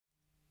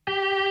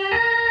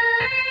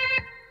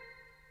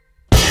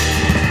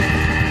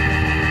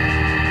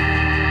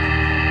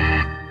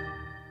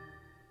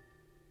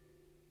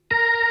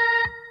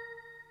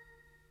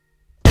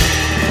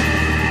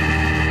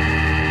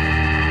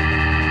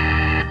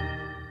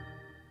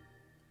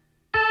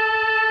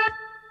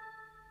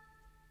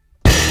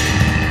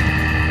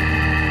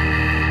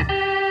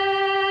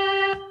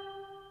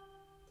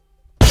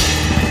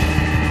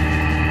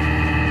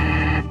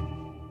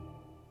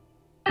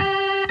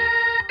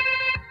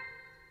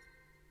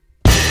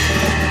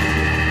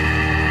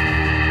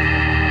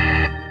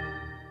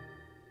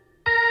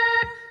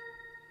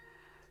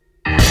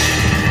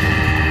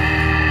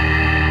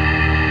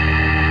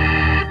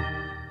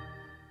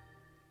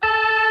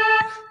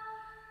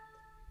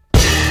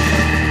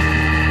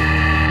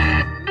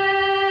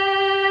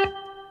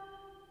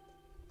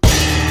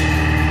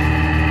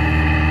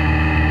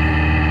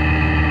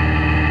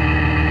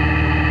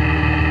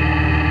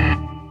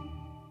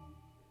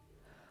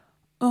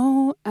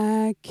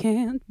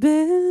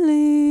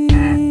believe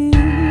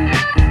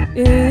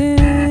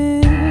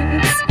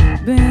it's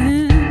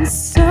been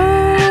so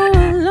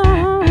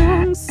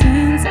long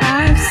since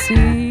I've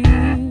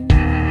seen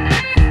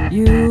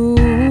you.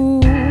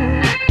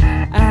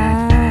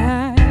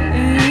 I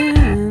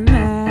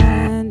imagined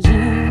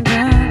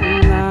the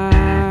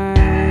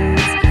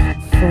lines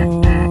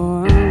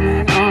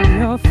forming on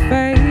your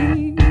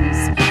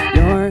face,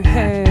 your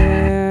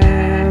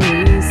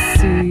hairy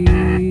sea.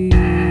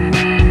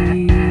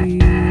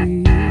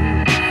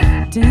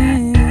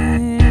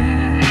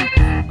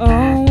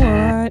 Oh,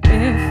 what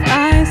if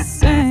I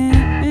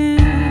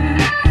sent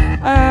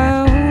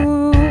out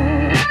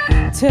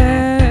telegrams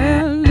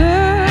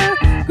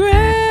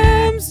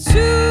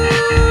to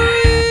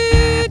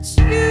reach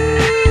you?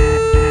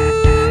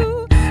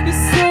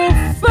 You're so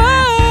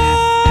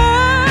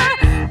far,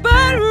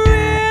 but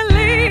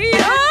really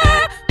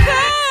you're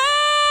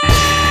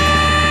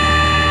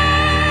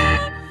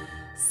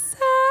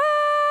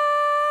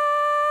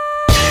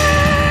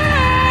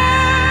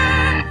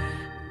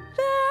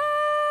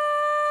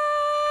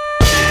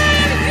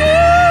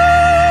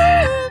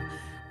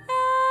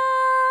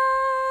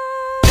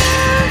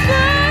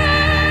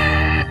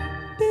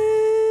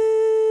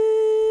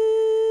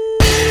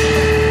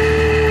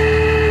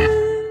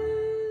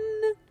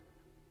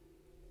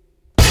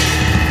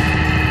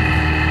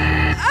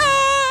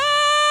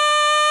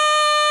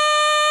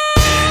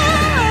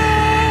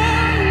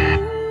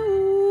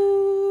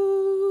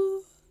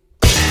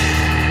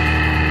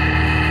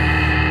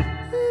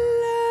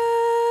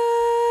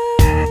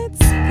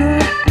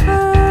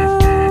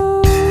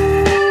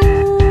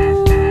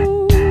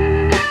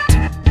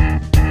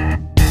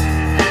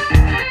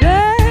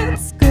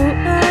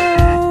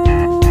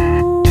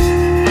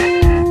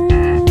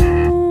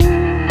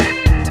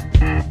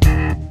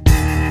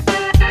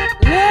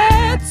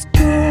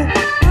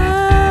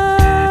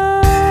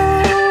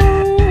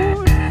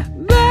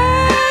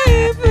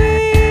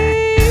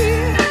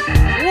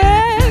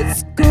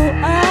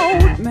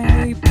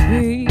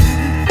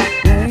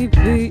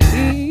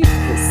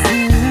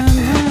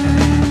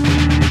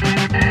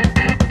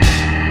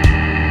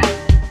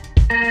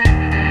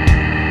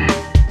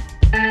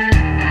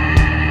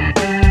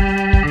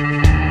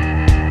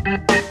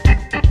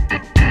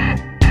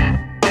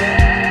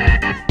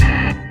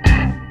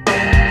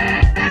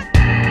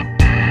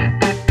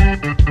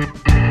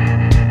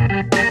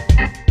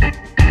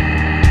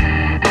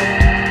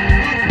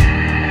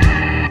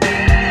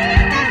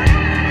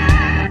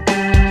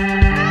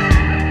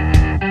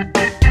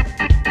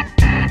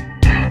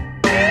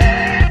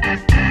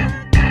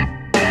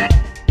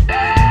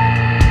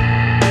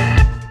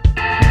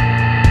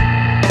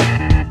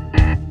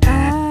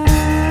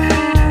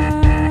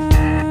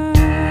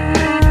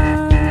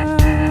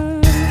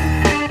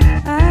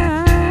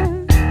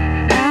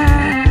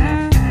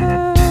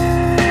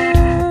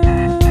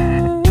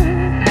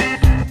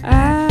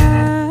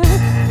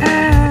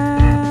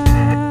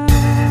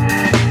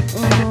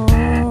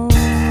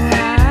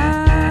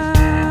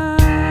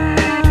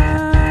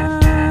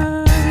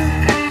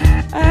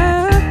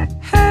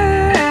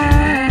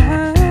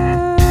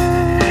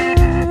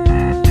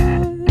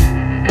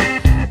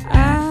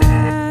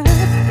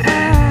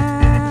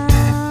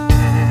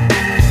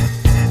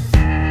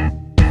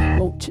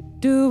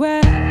do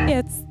it,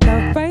 it's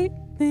the right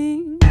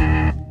thing.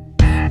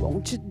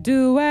 Won't you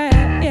do it,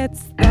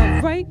 it's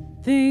the right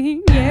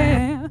thing,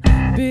 yeah.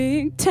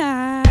 Big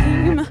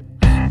time,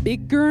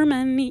 bigger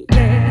money,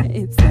 yeah.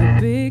 It's the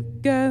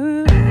big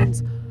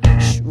guns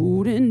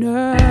shooting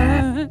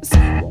us.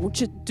 Won't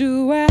you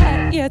do it,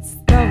 it's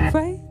the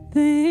right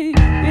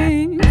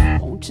thing.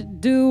 Won't you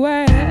do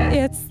it,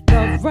 it's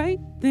the right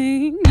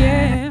thing,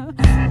 yeah.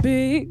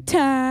 Big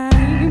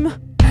time,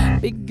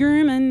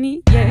 bigger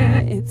money,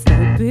 yeah. It's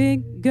the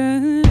big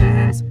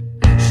guns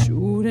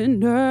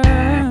shooting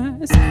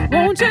us.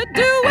 Won't you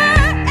do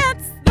it?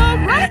 It's the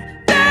right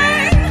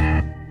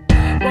thing.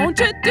 Won't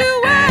you do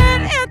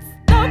it? It's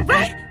the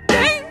right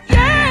thing,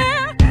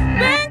 yeah.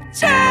 Big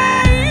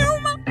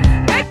time,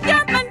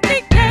 bigger money,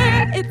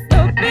 yeah. It's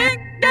the big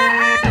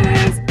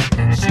guns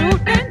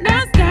shooting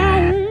us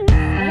down.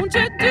 Won't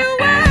you do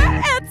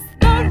it? It's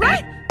the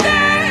right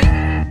thing.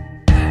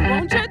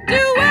 Won't you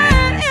do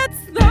it?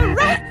 It's the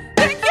right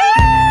thing,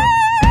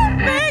 yeah.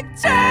 Big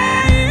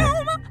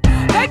time,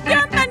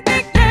 bigger money,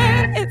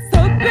 yeah. It's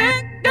the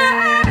big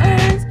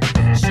guns.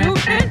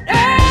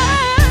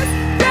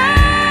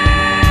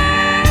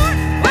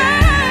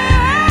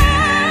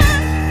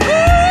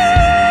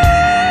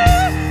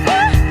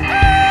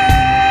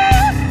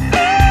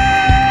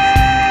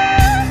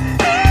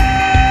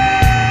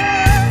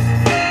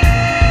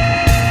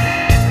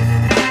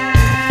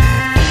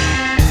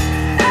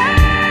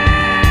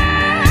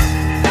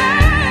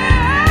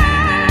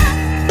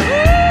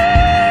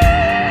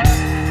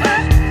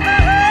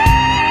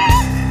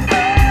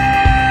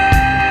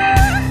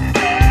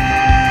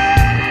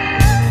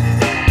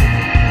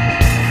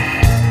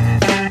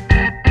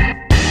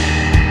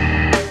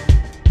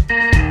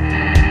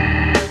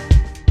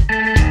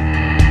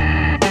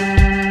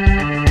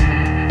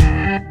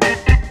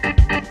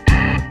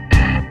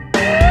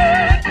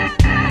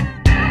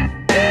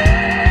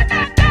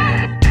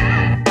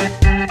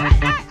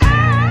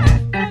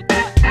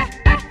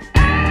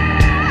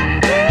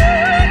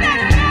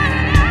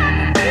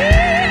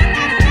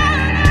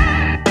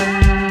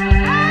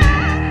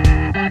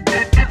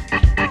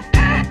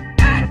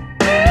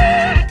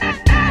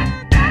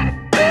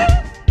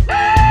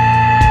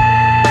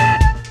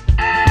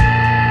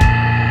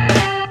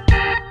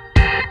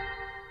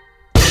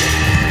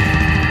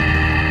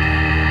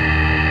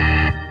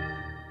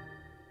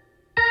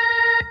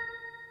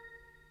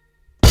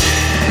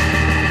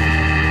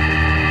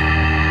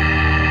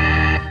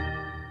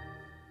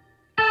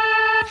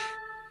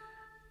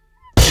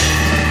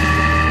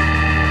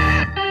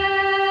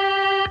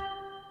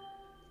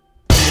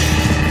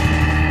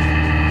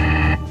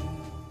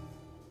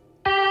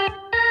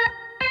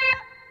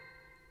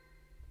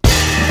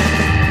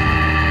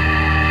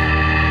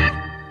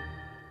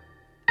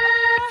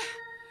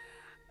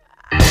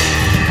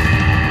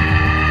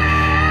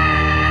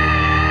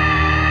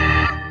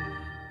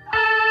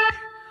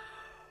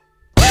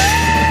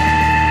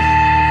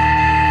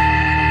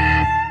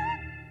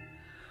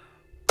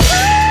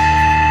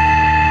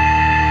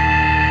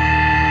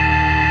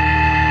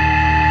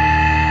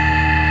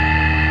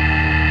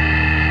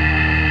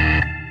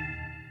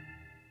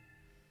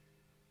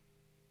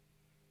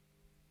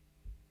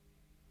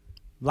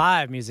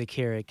 Live music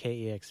here at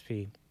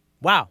KEXP.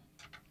 Wow.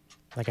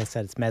 Like I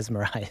said, it's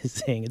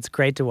mesmerizing. It's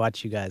great to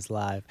watch you guys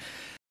live.